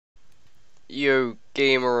Yo,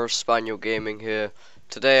 gamer of Spaniel Gaming here.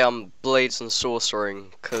 Today I'm Blades and Sorcering,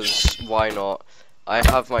 cause why not? I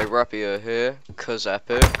have my rapier here, cause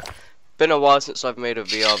epic. Been a while since I've made a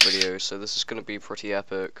VR video, so this is gonna be pretty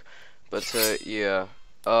epic. But yeah.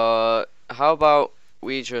 How about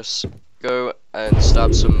we just go and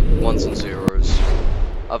stab some ones and zeros?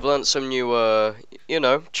 I've learned some new, you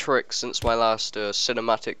know, tricks since my last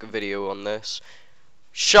cinematic video on this.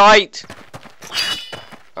 Shite!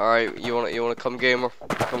 Alright, you wanna come, gamer?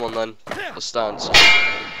 Come on then. Let's dance.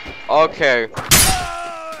 Okay.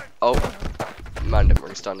 Oh, man didn't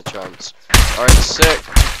really stand a chance. Alright, sick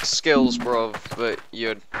skills, bruv, but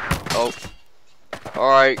you're... Oh.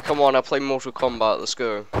 Alright, come on, I play Mortal Kombat, let's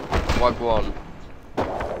go. Wagwan.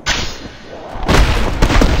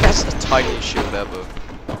 That's the tiniest shield ever.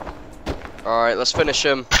 Alright, let's finish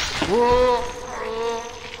him.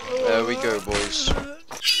 There we go, boys.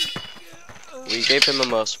 We gave him a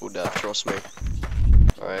merciful death, trust me.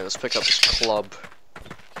 Alright, let's pick up this club.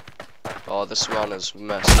 Oh, this man is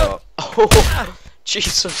messed up. Oh,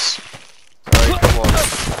 Jesus. Alright, come on.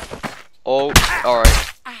 Oh,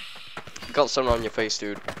 alright. Got something on your face,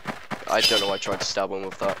 dude. I don't know why I tried to stab him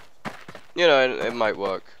with that. You know, it might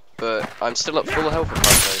work. But I'm still at full health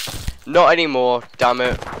apparently. Not anymore, damn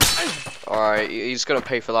it. Alright, he's gonna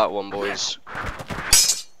pay for that one, boys.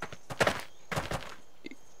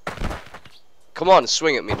 Come on,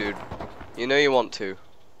 swing at me, dude. You know you want to.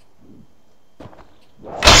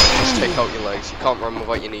 Just take out your legs. You can't run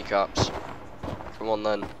without your kneecaps. Come on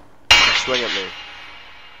then. Swing at me.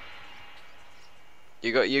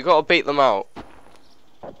 You gotta beat them out.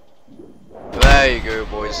 There you go,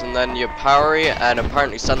 boys. And then you parry and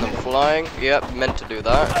apparently send them flying. Yep, meant to do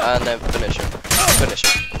that. And then finish him. Finish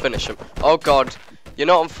him. Finish him. Oh god. You're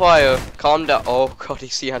not on fire. Calm down. Oh god,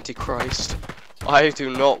 he's the Antichrist. I do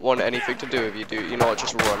not want anything to do with you, dude. You know what,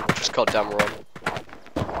 just run. Just goddamn run.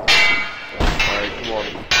 Alright, come on.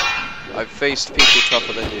 I've faced people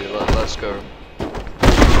tougher than you. Let's go.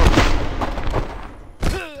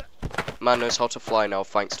 Man knows how to fly now,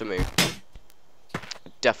 thanks to me.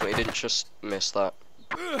 Definitely didn't just miss that.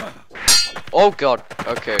 Oh god,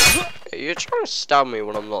 okay. You're trying to stab me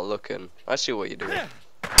when I'm not looking. I see what you're doing.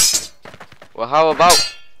 Well, how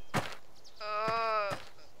about...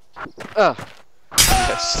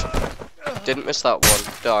 Missed. Didn't miss that one.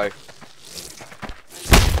 Die.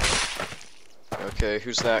 Okay,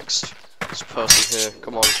 who's next? This person here.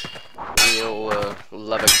 Come on. Real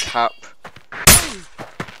leather cap.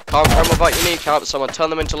 Can't run without your kneecaps, so I'm gonna turn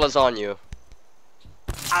them into lasagna.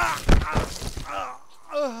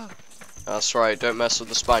 That's right. Don't mess with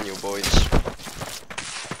the Spaniel, boys.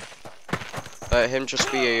 Let him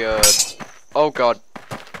just be a. Oh god.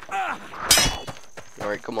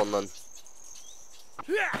 Alright, come on then.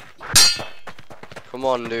 Come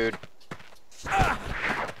on, dude.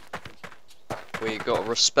 We gotta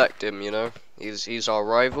respect him, you know. He's our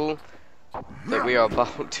rival that we are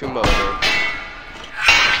about to murder.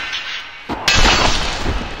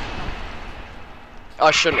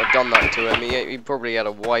 I shouldn't have done that to him. He probably had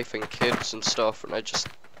a wife and kids and stuff, and I just...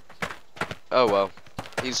 Oh well.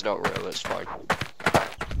 He's not real, it's fine.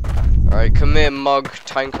 Alright, come here, mug,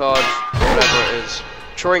 tankard, whatever it is.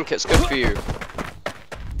 Drink, it's good for you.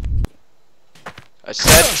 I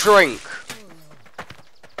said drink!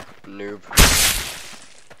 Noob.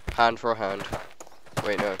 Hand for a hand.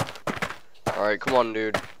 Wait, no. Alright, come on,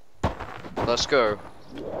 dude. Let's go.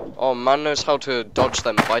 Oh, man knows how to dodge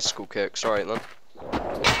them bicycle kicks. Alright, then.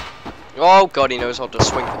 Oh, God, he knows how to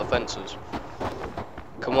swing for the fences.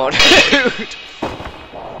 Come on, dude!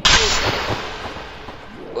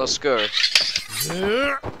 Let's go.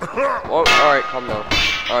 Oh, alright, calm down.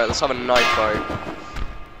 Alright, let's have a knife fight.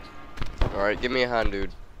 Alright, give me a hand,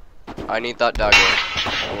 dude. I need that dagger.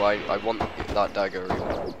 Oh, I want that dagger.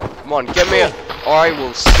 Come on, give me a... Or I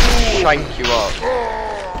will shank you up.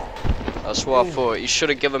 That's what I thought. You should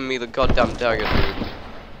have given me the goddamn dagger, dude.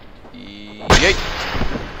 Yeet.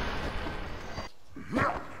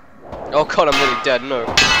 Oh god, I'm really dead, no.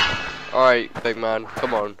 Alright, big man,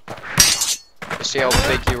 come on. Let's see how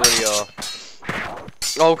big you really are.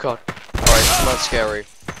 Oh god. Alright, not scary.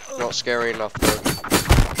 Not scary enough, though.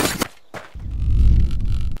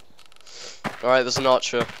 Alright, there's an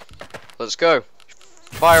archer. Let's go.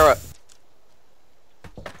 Fire it.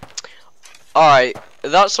 Alright,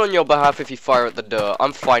 that's on your behalf if you fire at the dirt.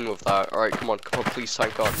 I'm fine with that. Alright, come on, please,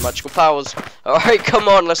 thank god. Magical powers. Alright, come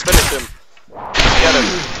on, let's finish him. Let's get him.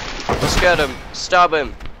 Let's get him. Stab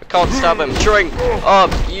him. I can't stab him. Drink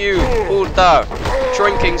up, you. All that.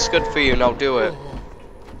 Drinking's good for you, now do it.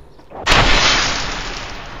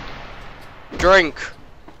 Drink.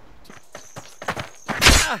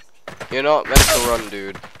 You're not meant to run,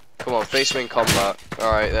 dude. Come on, face me in combat.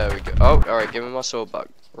 Alright, there we go. Oh, alright, give me my sword back.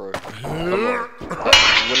 Bro. Come on.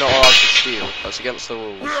 We're not allowed to steal. That's against the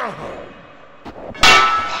rules.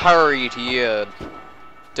 Parried, you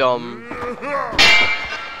dumb.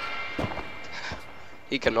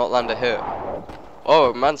 He cannot land a hit.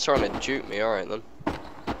 Oh, man's trying to juke me. Alright then.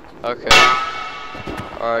 Okay.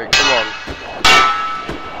 Alright, come on.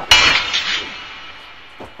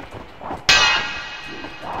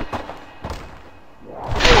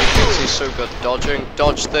 He's so good at dodging.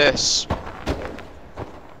 Dodge this.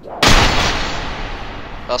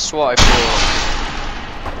 That's what I thought.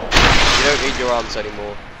 You don't need your arms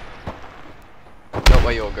anymore. Not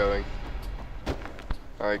where you're going.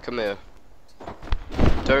 Alright, come here.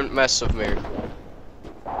 Don't mess with me.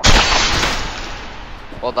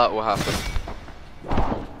 Well, that will happen.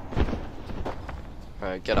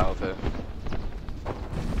 Alright, get out of here.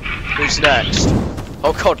 Who's next?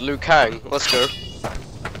 Oh god, Liu Kang. Let's go.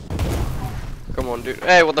 Come on, dude.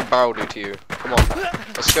 Hey, what the barrel do to you? Come on.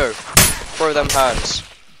 Let's go. Throw them hands.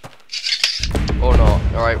 Or not.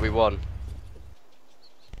 Alright, we won.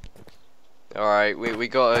 Alright, we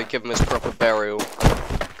gotta give him his proper burial.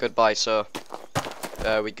 Goodbye, sir.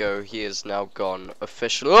 There we go. He is now gone.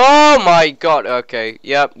 Officially. Oh my god. Okay.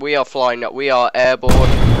 Yep, we are flying up. We are airborne.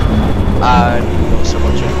 And not so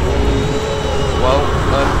much anymore.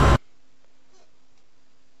 Well,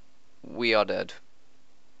 we are dead.